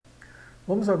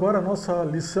Vamos agora à nossa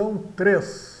lição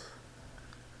 3.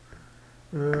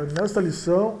 Nesta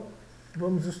lição,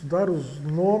 vamos estudar os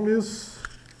nomes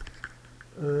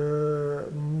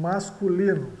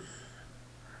masculinos.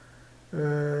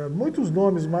 Muitos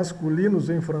nomes masculinos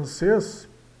em francês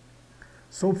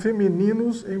são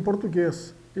femininos em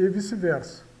português e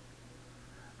vice-versa.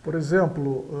 Por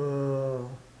exemplo,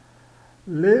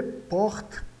 le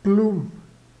porte-plume.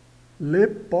 Le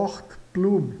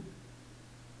porte-plume.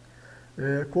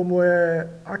 Como é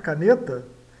a caneta,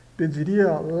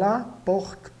 pediria la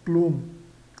porte-plume.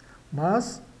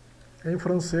 Mas, em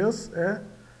francês, é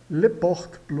le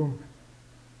porte-plume.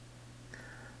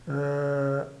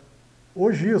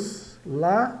 O giz,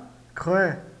 la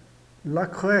craie. La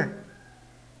craie.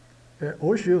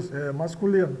 O giz, é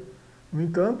masculino. No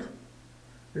entanto,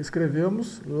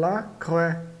 escrevemos la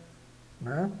craie,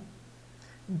 né?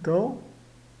 Então,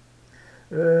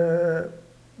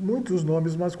 muitos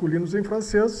nomes masculinos em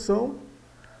francês são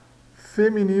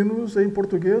femininos em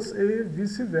português e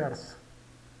vice-versa.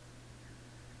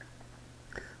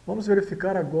 Vamos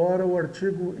verificar agora o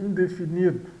artigo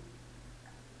indefinido.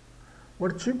 O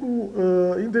artigo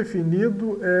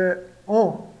indefinido é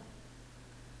un,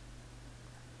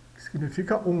 que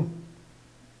significa um.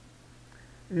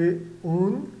 E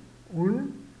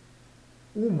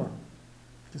uma,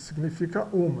 que significa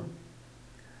uma.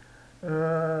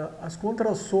 As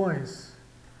contrações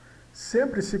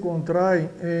sempre se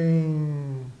contraem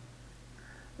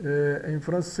em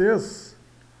francês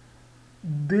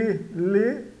de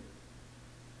le,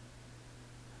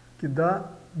 que dá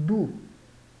do,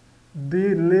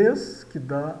 de les, que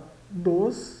dá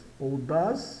dos ou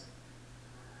das,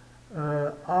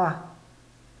 a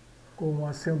com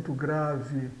acento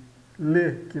grave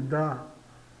le, que dá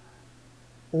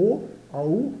o,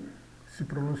 au, se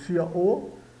pronuncia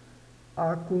o,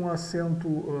 a com acento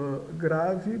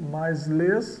grave mais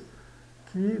les,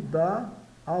 que dá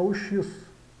ao x,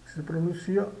 que se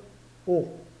pronuncia o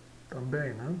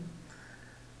também, né?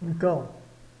 Então,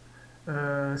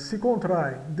 se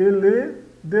contrai de le,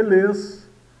 de les,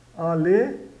 a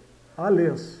le, a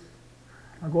les.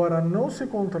 Agora, não se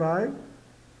contrai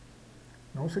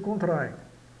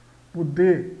o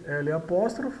D, L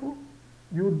apóstrofo,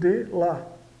 e o D, lá.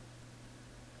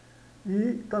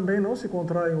 E também não se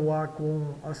contrai o A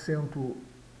com acento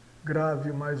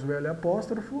grave mais o L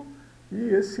apóstrofo, e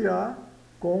esse A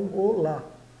com o lá.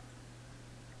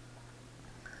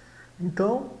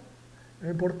 Então,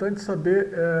 é importante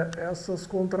saber essas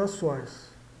contrações.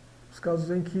 Os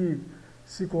casos em que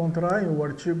se contraem o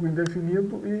artigo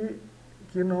indefinido e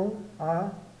que não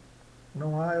há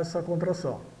essa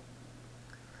contração.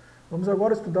 Vamos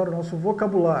agora estudar o nosso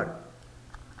vocabulário.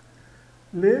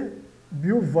 Le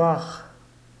buvard.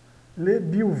 Le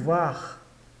buvard.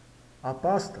 A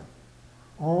pasta.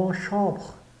 En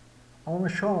chambre. En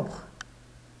chambre.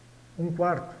 Um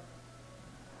quarto.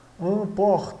 En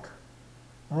porte.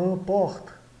 En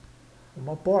porte.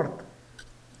 Uma porta.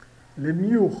 Le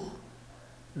mur.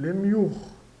 Le mur.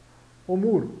 O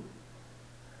muro.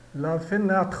 La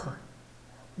fenêtre.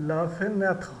 La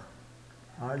fenêtre.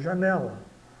 A janela.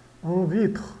 Un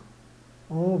vitre.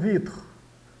 Un vitre.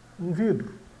 Um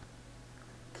vidro.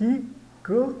 Que.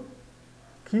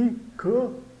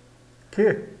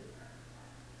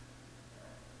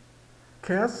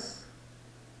 Qu'est-ce,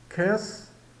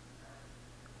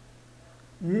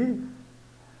 e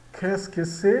qu'est-ce que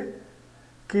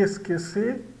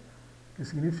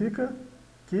significa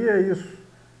que é isso.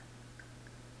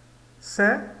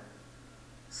 C'est,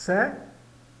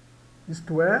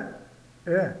 isto é.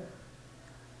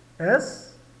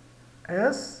 Est,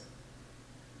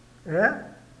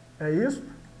 é isto.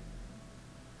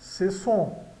 Ce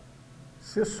sont,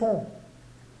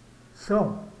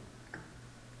 são.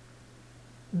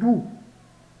 Du,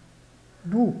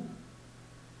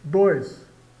 dois.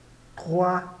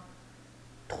 Trois,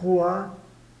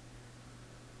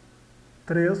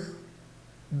 três.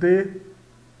 De,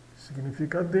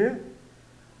 significa de.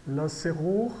 La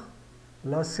serrure,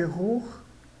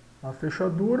 a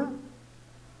fechadura.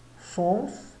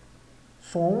 Sons,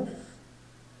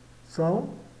 são.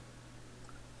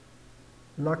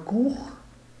 La cour,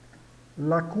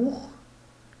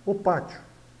 o pátio.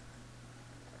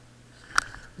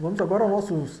 Vamos agora aos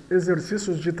nossos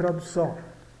exercícios de tradução.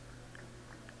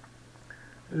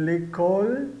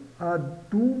 L'école a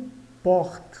deux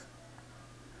portes.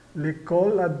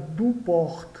 L'école a deux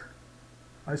portes.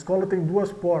 A escola tem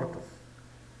duas portas.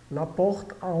 La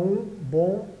porte a un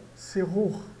bon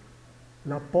serrure.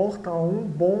 La porte a un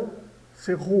bon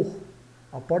serrure.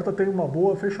 A porta tem uma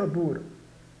boa fechadura.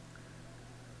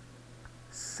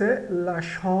 C'est la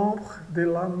chambre de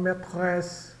la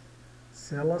maîtresse.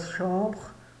 C'est la chambre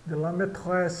de la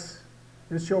maîtresse.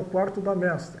 Este é o quarto da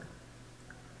mestre.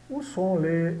 Où sont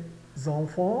les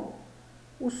enfants?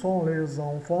 Où sont les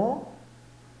enfants?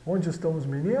 Onde estão os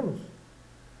meninos?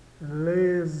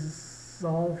 Les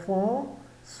enfants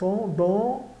sont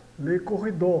dans les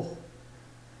corridors.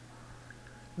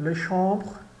 Les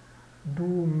chambres du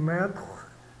maître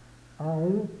ont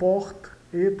une porte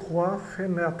et 3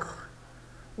 fenêtres.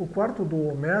 O quarto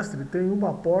do mestre tem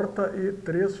uma porta e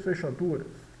 3 fechaduras.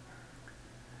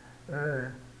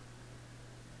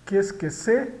 Qu'est-ce que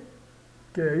c'est?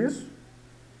 Que é isso?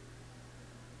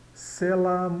 C'est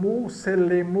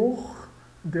le mur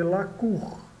de la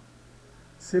cour.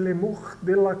 C'est le mur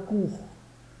de la cour.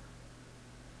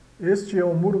 Este é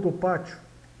o muro do pátio.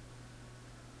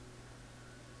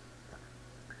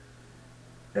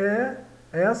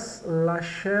 Est la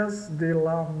chaise de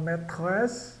la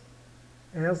maîtresse?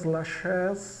 Est la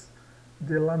chaise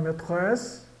de la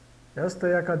maîtresse? Esta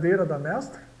é a cadeira da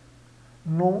mestre?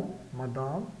 Non,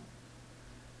 madame.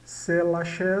 C'est la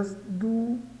chaise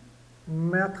du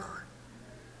maître.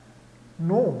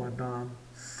 Non, madame.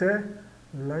 C'est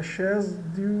la chaise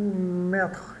du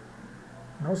maître.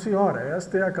 Não, senhora,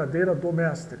 esta é a cadeira do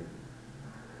mestre.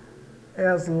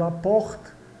 Est la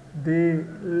porte de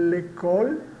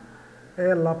l'école?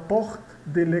 É la porte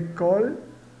de l'école?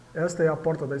 Esta é a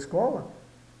porta da escola?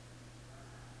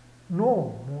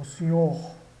 Non, monsieur.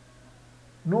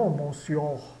 Non,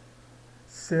 monsieur.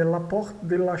 C'est la porte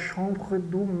de la chambre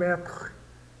du maître.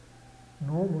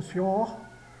 Non, monsieur.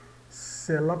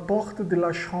 C'est la porte de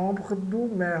la chambre du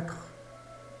maître.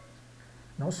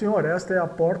 Não, senhor, esta é a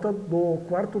porta do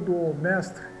quarto do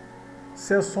mestre.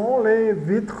 Ce sont les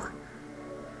vitres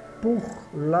pour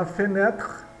la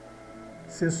fenêtre.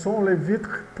 Ce sont les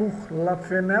vitres pour la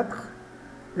fenêtre.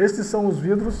 Estes são os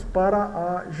vidros para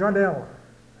a janela.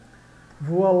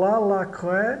 Voilà la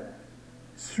craie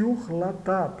sur la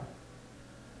table.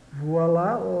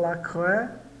 Voilà la craie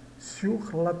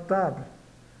sur la table.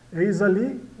 Eis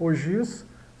ali o giz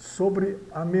sobre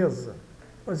a mesa.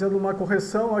 Fazendo uma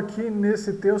correção aqui,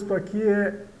 nesse texto aqui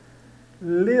é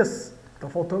les, está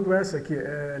faltando S aqui,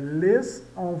 é les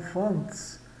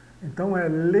enfants. Então é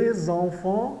les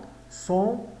enfants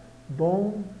sont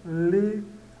dans les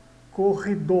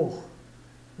corridors.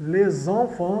 Les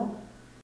enfants